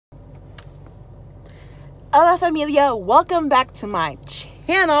Hola familia, welcome back to my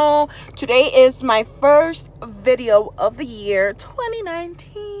channel. Today is my first video of the year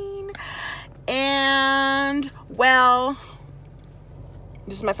 2019, and well,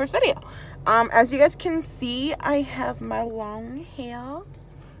 this is my first video. As you guys can see, I have my long hair.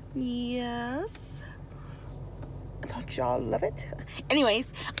 Yes, don't y'all love it?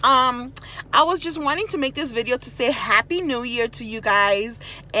 Anyways, I was just wanting to make this video to say Happy New Year to you guys,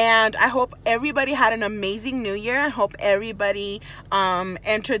 and I hope everybody had an amazing New Year. I hope everybody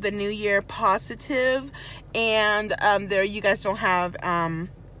entered the New Year positive, and there you guys don't have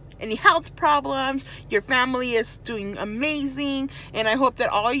any health problems. Your family is doing amazing, and I hope that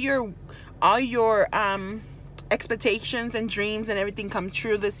all your expectations and dreams and everything come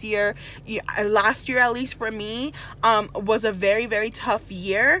true this year. Last year, at least for me, was a very, very tough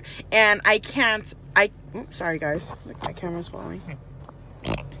year, and oops, sorry guys, like my camera's falling.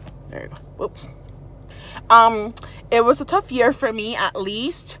 There you go. Whoops. It was a tough year for me, at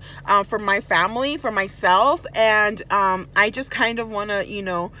least for my family, for myself, and I just kind of want to, you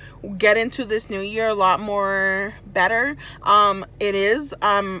know, get into this new year a lot more better. It is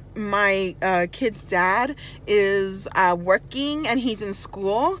my kid's dad is working, and he's in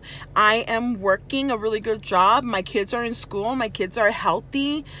school. I am working a really good job. My kids are in school. My kids are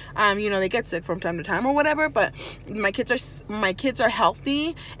healthy. You know, they get sick from time to time or whatever, but my kids are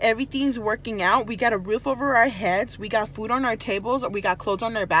healthy. Everything's working out. We got a roof over our heads. We got food on our tables. We got clothes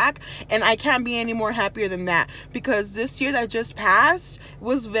on our back, and I can't be any more happier than that, because this year that just passed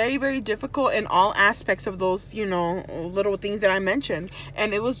was very, very difficult in all aspects of those, you know, little things that I mentioned,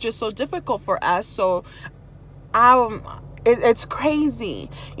 and it was just so difficult for us. So it's crazy,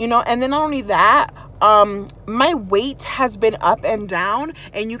 you know. And then not only that, my weight has been up and down,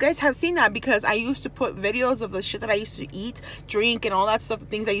 and you guys have seen that, because I used to put videos of the shit that I used to eat, drink, and all that stuff, the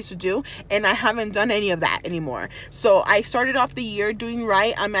things I used to do, and I haven't done any of that anymore. So I started off the year doing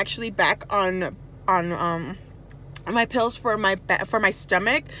right. I'm actually back on my pills for my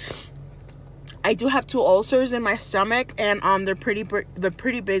stomach. I do have 2 ulcers in my stomach, and they're pretty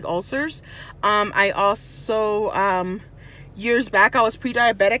big ulcers. I also years back, I was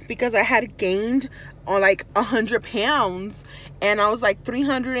pre-diabetic because I had gained like 100 pounds, and I was like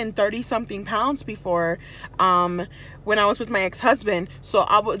 330 something pounds before when I was with my ex-husband. So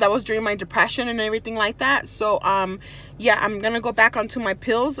that was during my depression and everything like that. So yeah, I'm gonna go back onto my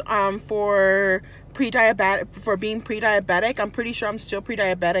pills for being pre-diabetic. I'm pretty sure I'm still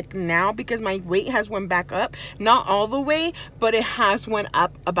pre-diabetic now, because my weight has went back up, not all the way, but it has went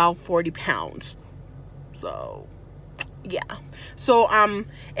up about 40 pounds. So yeah. So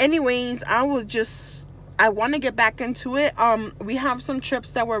anyways, I want to get back into it. We have some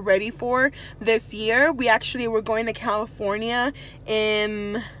trips that we're ready for this year. We're going to California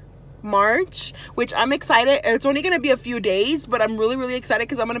in March, which I'm excited. It's only gonna be a few days, but I'm really, really excited,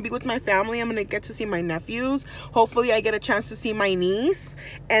 because I'm gonna be with my family. I'm gonna get to see my nephews. Hopefully I get a chance to see my niece.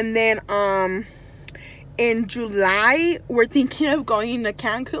 And then in July, we're thinking of going to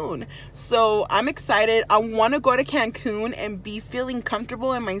Cancun. So I'm excited. I want to go to Cancun and be feeling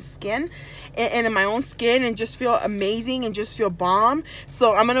comfortable in my skin and in my own skin, and just feel amazing and just feel bomb.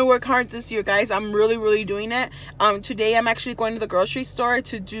 So I'm gonna work hard this year, guys. I'm really, really doing it. Today I'm actually going to the grocery store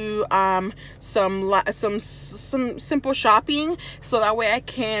to do some simple shopping, so that way I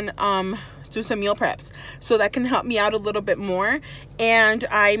can do some meal preps, so that can help me out a little bit more. And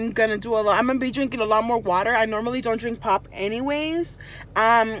I'm gonna be drinking a lot more water. I normally don't drink pop anyways,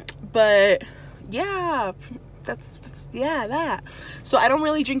 but yeah, that's that. So I don't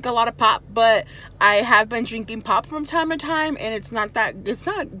really drink a lot of pop, but I have been drinking pop from time to time, and it's not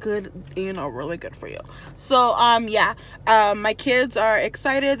good, you know, really good for you. So yeah, my kids are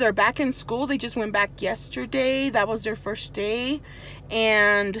excited. They're back in school. They just went back yesterday. That was their first day,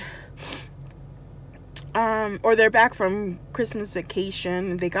 and or they're back from Christmas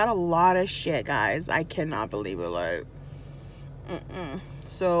vacation. They got a lot of shit, guys. I cannot believe it. Like,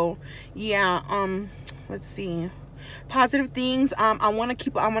 so yeah, let's see, positive things. I want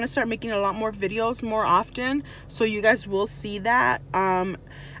to start making a lot more videos more often, so you guys will see that.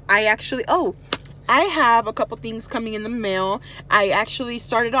 I have a couple things coming in the mail. I actually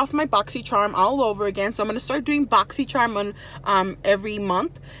started off my BoxyCharm all over again, so I'm going to start doing BoxyCharm on every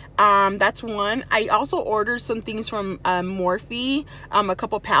month. That's one. I also ordered some things from Morphe, a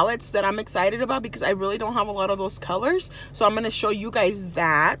couple palettes that I'm excited about, because I really don't have a lot of those colors. So I'm going to show you guys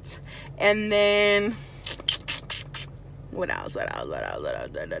that. And then what else?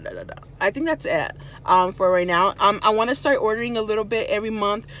 I think that's it for right now. I want to start ordering a little bit every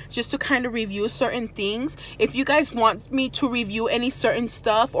month, just to kind of review certain things. If you guys want me to review any certain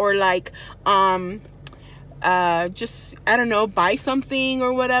stuff, or like just, I don't know, buy something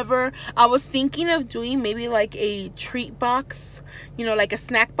or whatever. I was thinking of doing maybe like a treat box, you know, like a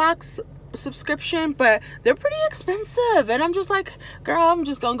snack box subscription, but they're pretty expensive, and I'm just like, girl, I'm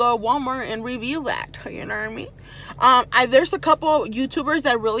just gonna go to Walmart and review that, you know what I mean? There's a couple YouTubers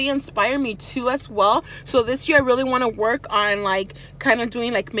that really inspire me too as well. So this year I really want to work on like kind of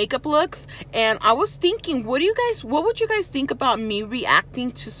doing like makeup looks, and I was thinking, what would you guys think about me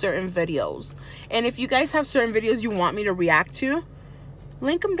reacting to certain videos? And if you guys have certain videos you want me to react to,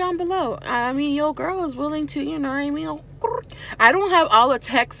 link them down below. I mean, your girl is willing to, you know what I mean? I don't have all the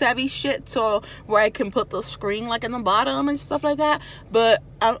tech savvy shit to where I can put the screen like in the bottom and stuff like that, but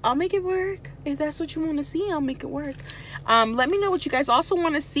I'll make it work. If that's what you want to see, I'll make it work. Let me know what you guys also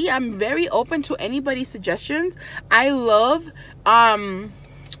want to see. I'm very open to anybody's suggestions. I love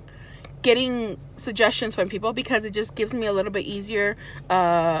getting suggestions from people because it just gives me a little bit easier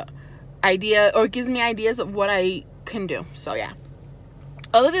idea, or gives me ideas of what I can do. So yeah,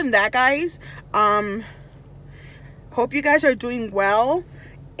 other than that, guys, hope you guys are doing well,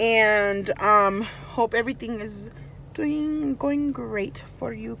 and hope everything is going great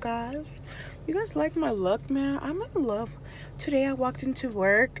for you guys. You guys like my look, man? I'm in love. Today I walked into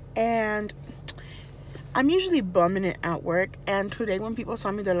work, and I'm usually bumming it at work, and today when people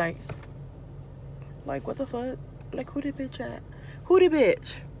saw me, they're like what the fuck? Like, who the bitch at? Who the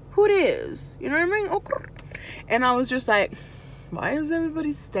bitch? Who it is? You know what I mean? Okay. And I was just like, why is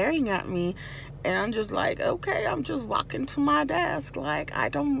everybody staring at me? And I'm just like, okay, I'm just walking to my desk. Like, I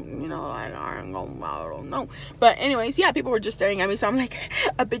don't, you know, I don't know. But anyways, yeah, people were just staring at me. So I'm like,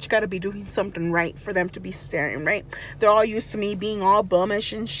 a bitch gotta be doing something right for them to be staring, right? They're all used to me being all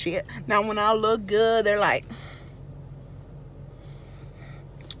bummish and shit. Now when I look good, they're like,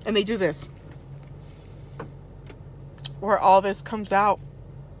 and they do this, where all this comes out.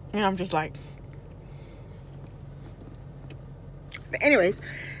 And I'm just like, but anyways,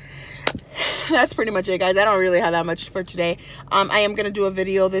 that's pretty much it, guys. I don't really have that much for today. I am gonna do a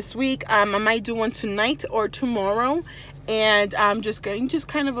video this week. I might do one tonight or tomorrow, and I'm just getting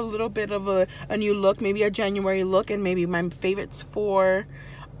kind of a little bit of a new look, maybe a January look, and maybe my favorites for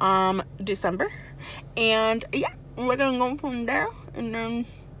December. And yeah, we're gonna go from there, and then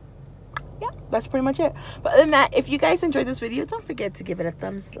yeah, that's pretty much it. But other than that, if you guys enjoyed this video, don't forget to give it a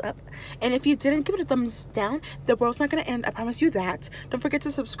thumbs up. And if you didn't, give it a thumbs down. The world's not gonna end, I promise you that. Don't forget to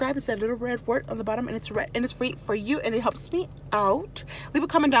subscribe. It's that little red word on the bottom, and it's red, and it's free for you, and it helps me out. Leave a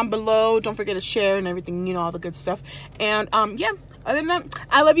comment down below. Don't forget to share and everything, you know, all the good stuff. And yeah, other than that,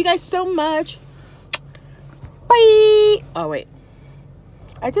 I love you guys so much. Bye. Oh wait,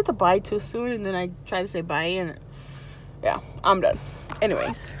 I did the bye too soon, and then I tried to say bye, and yeah, I'm done.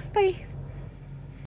 Anyways, bye.